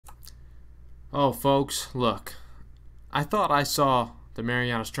Oh, folks, look. I thought I saw the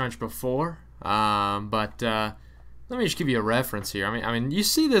Marianas Trench before, but let me just give you a reference here. I mean, you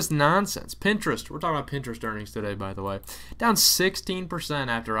see this nonsense. Pinterest. We're talking about Pinterest earnings today, by the way. Down 16%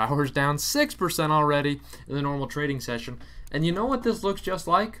 after hours, down 6% already in the normal trading session. And you know what this looks just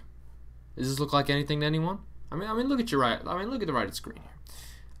like? Does this look like anything to anyone? I mean, look at your right. I mean, look at the right of the screen here.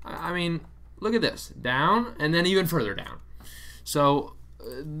 I mean, look at this. Down and then even further down. So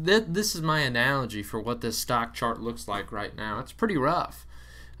this is my analogy for what this stock chart looks like right now. It's pretty rough.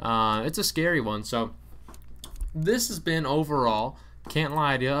 It's a scary one. So this has been overall, can't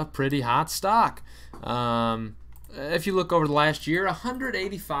lie to you, a pretty hot stock. If you look over the last year,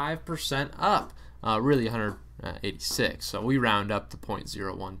 185% up. Really 186. So we round up to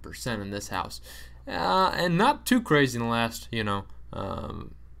 0.01% in this house. And not too crazy in the last, since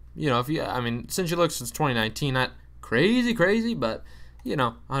you look since 2019, not crazy, but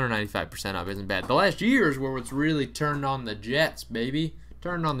 195% up isn't bad. The last year is where it's really turned on the jets, baby.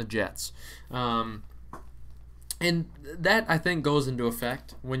 Turned on the jets. And that, I think, goes into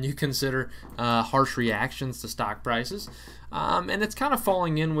effect when you consider harsh reactions to stock prices. And it's kind of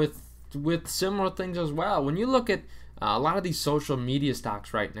falling in with similar things as well. When you look at a lot of these social media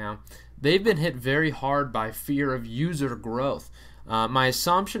stocks right now, they've been hit very hard by fear of user growth. My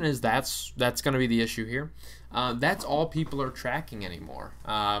assumption is that's going to be the issue here. That's all people are tracking anymore.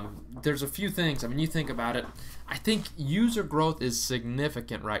 There's a few things. I mean, you think about it. I think user growth is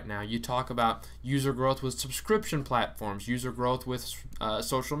significant right now. You talk about user growth with subscription platforms, user growth with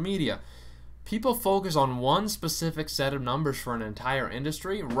social media. People focus on one specific set of numbers for an entire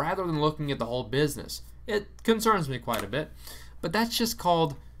industry rather than looking at the whole business. It concerns me quite a bit. But that's just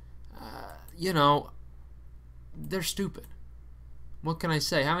called, they're stupid. What can I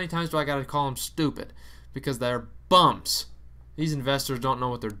say? How many times do I got to call them stupid? Because they're bums. These investors don't know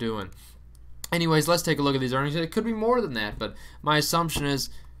what they're doing. Anyways, let's take a look at these earnings. It could be more than that, but my assumption is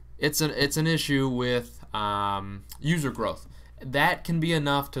it's an issue with user growth. That can be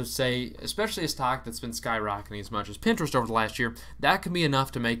enough to say, especially a stock that's been skyrocketing as much as Pinterest over the last year, that can be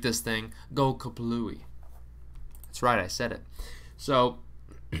enough to make this thing go kaplooey. That's right, I said it. So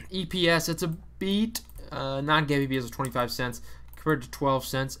EPS, it's a beat. Non-GAAP EPS of 25 cents compared to 12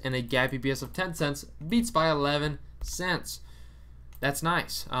 cents, and a GAAP EPS of 10 cents beats by 11 cents. That's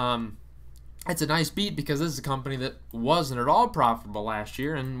nice. It's a nice beat because this is a company that wasn't at all profitable last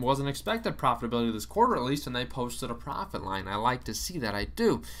year and wasn't expected profitability this quarter at least, and they posted a profit line. I like to see that. I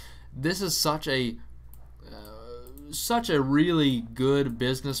do. This is such a really good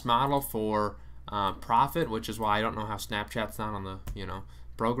business model for profit, which is why I don't know how Snapchat's not on the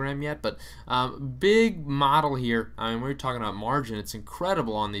program yet, but big model here. I mean, we're talking about margin. It's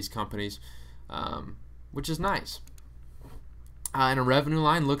incredible on these companies, which is nice. And a revenue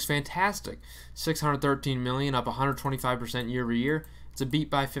line looks fantastic. $613 million, up 125% year over year. It's a beat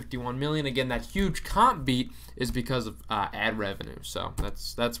by $51 million. Again, that huge comp beat is because of ad revenue. So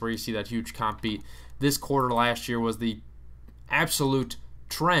that's where you see that huge comp beat. This quarter last year was the absolute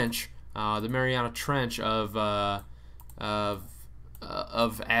trench, the Mariana Trench of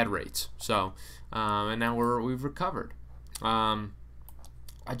ad rates. So and now we've recovered.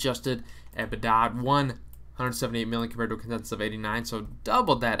 Adjusted EBITDA $178 million compared to a consensus of 89, so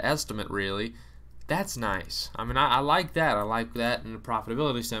doubled that estimate really. That's nice. I mean, I like that. I like that in a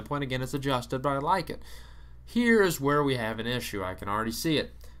profitability standpoint. Again, it's adjusted, but I like it. Here is where we have an issue. I can already see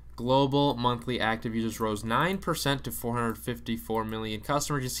it. Global monthly active users rose 9% to 454 million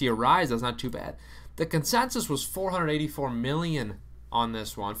customers. You see a rise. That's not too bad. The consensus was 484 million on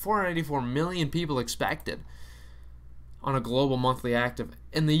this one. 484 million people expected on a global monthly active.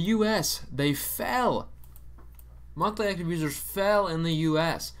 In the U.S., they fell. Monthly active users fell in the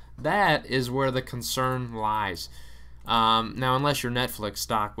U.S. That is where the concern lies. Now, unless you're Netflix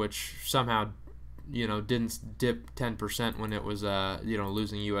stock, which somehow, didn't dip 10% when it was,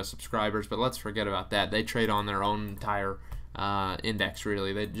 losing U.S. subscribers, but let's forget about that. They trade on their own entire index,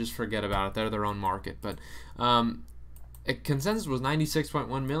 really. They just forget about it. They're their own market. But a consensus was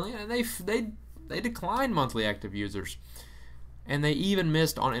 96.1 million, and they declined monthly active users. And they even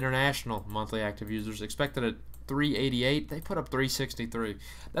missed on international monthly active users. Expected at 388, they put up 363.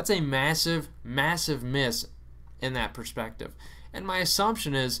 That's a massive miss in that perspective. And my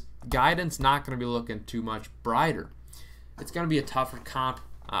assumption is guidance not going to be looking too much brighter. It's going to be a tougher comp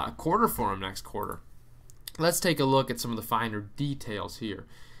quarter for them next quarter. Let's take a look at some of the finer details here.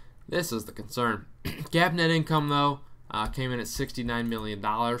 This is the concern. GAAP net income, though, came in at $69 million.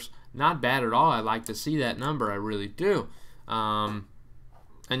 Not bad at all. I like to see that number. I really do.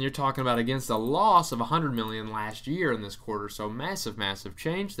 And you're talking about against a loss of $100 million last year in this quarter, so massive, massive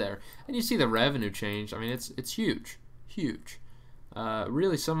change there. And you see the revenue change. I mean, it's huge, huge.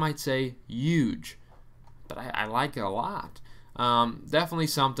 Really, some might say huge, but I like it a lot. Definitely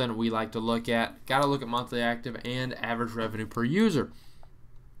something we like to look at. Got to look at monthly active and average revenue per user.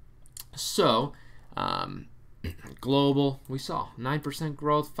 So, global, we saw 9%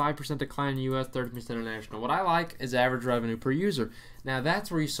 growth, 5% decline in the U.S., 30% international. What I like is average revenue per user. Now, that's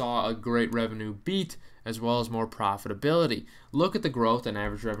where you saw a great revenue beat as well as more profitability. Look at the growth in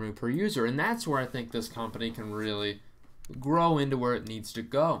average revenue per user, and that's where I think this company can really grow into where it needs to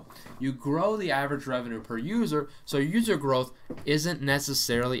go. You grow the average revenue per user, so user growth isn't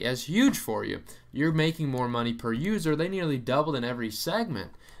necessarily as huge for you. You're making more money per user. They nearly doubled in every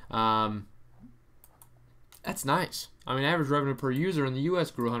segment. That's nice. I mean, average revenue per user in the U.S.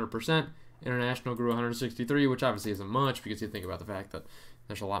 grew 100%. International grew 163, which obviously isn't much because you think about the fact that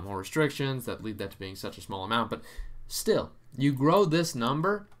there's a lot more restrictions that lead that to being such a small amount. But still, you grow this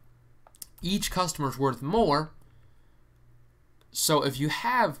number, each customer's worth more. So if you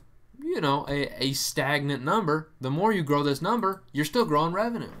have, a stagnant number, the more you grow this number, you're still growing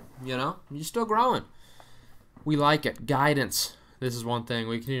revenue. You're still growing. We like it. Guidance. This is one thing.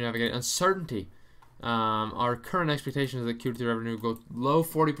 We continue to navigate uncertainty. Our current expectation is that Q3 revenue will go low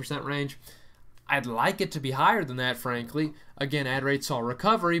 40% range. I'd like it to be higher than that, frankly. Again, ad rates saw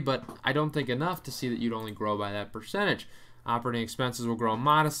recovery, but I don't think enough to see that you'd only grow by that percentage. Operating expenses will grow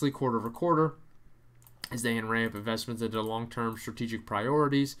modestly quarter over quarter as they ramp investments into long-term strategic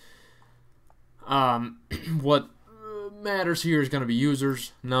priorities. What matters here is going to be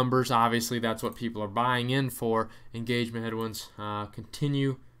users, numbers. Obviously, that's what people are buying in for. Engagement headwinds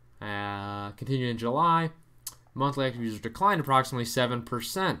continue in July. Monthly active users declined approximately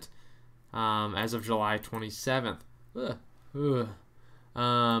 7% as of July 27th.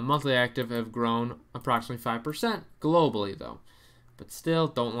 Monthly active have grown approximately 5% globally, though. But still,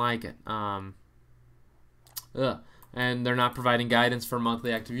 don't like it. And they're not providing guidance for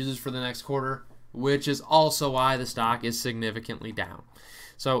monthly active users for the next quarter, which is also why the stock is significantly down.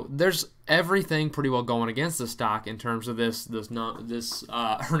 So there's everything pretty well going against the stock in terms of this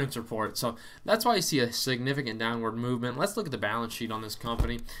earnings report. So that's why you see a significant downward movement. Let's look at the balance sheet on this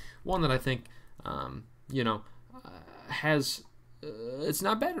company. One that I think, has it's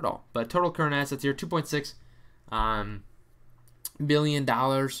not bad at all. But total current assets here, $2.6 billion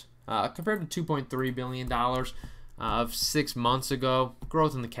compared to $2.3 billion of 6 months ago.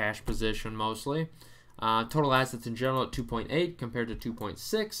 Growth in the cash position mostly. Total assets in general at 2.8 compared to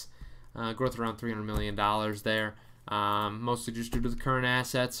 2.6. Growth around $300 million there. Mostly just due to the current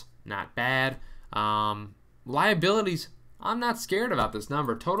assets. Not bad. Liabilities, I'm not scared about this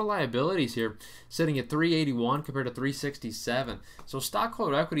number. Total liabilities here sitting at 381 compared to 367. So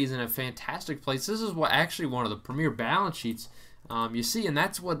stockholder equity is in a fantastic place. This is actually one of the premier balance sheets you see, and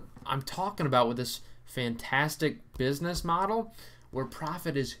that's what I'm talking about with this fantastic business model where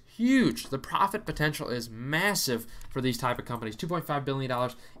profit is huge. The profit potential is massive for these type of companies. $2.5 billion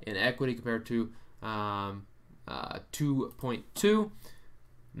in equity compared to 2.2.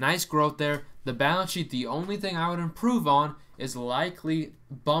 Nice growth there. The balance sheet, the only thing I would improve on is likely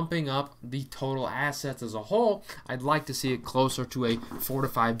bumping up the total assets as a whole. I'd like to see it closer to a $4 to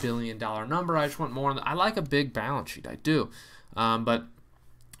 $5 billion number. I just want more. I like a big balance sheet. I do. But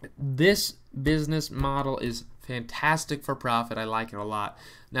this business model is fantastic for profit. I like it a lot.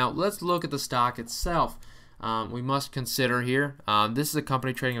 Now, let's look at the stock itself. We must consider here, this is a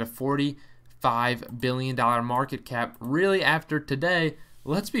company trading at a $45 billion market cap. Really, after today,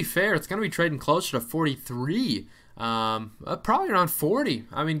 let's be fair, it's going to be trading closer to 43, probably around 40.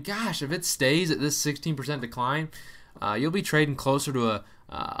 I mean, gosh, if it stays at this 16% decline, you'll be trading closer to a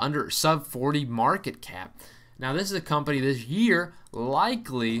under sub 40 market cap. Now, this is a company this year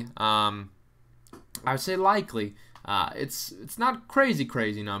likely, I would say likely, it's not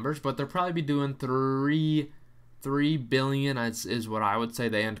crazy numbers, but they'll probably be doing $3 billion is what I would say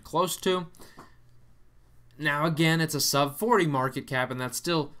they end close to. Now, again, it's a sub 40 market cap, and that's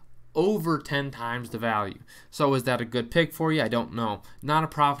still over 10 times the value. So is that a good pick for you? I don't know. Not a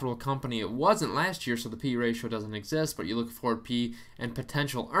profitable company. It wasn't last year, so the P ratio doesn't exist, but you look for P and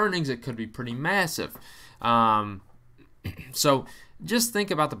potential earnings, it could be pretty massive. So just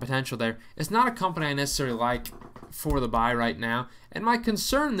think about the potential there. It's not a company I necessarily like for the buy right now, and my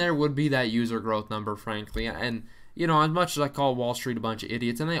concern there would be that user growth number, frankly. And, as much as I call Wall Street a bunch of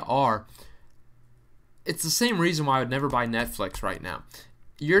idiots, and they are, it's the same reason why I would never buy Netflix right now.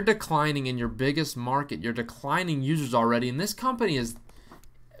 You're declining in your biggest market. You're declining users already, and this company is,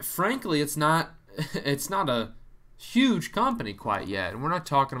 frankly, it's not a huge company quite yet. And we're not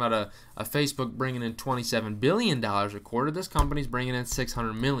talking about a Facebook bringing in $27 billion a quarter. This company's bringing in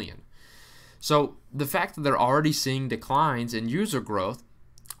 $600 million. So the fact that they're already seeing declines in user growth,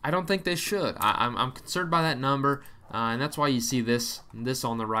 I don't think they should. I'm concerned by that number, and that's why you see this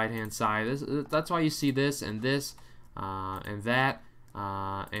on the right-hand side. That's why you see this and this and that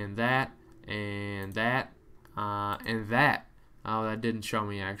and that and that and that. Oh, that didn't show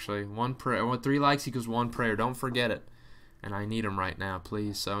me actually. One prayer. Well, 3 likes equals 1 prayer. Don't forget it. And I need them right now,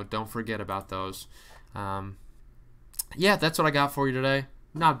 please. So don't forget about those. Yeah, that's what I got for you today.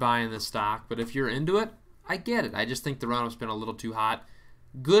 Not buying this stock, but if you're into it, I get it. I just think the run-up's been a little too hot.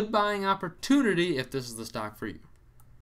 Good buying opportunity if this is the stock for you.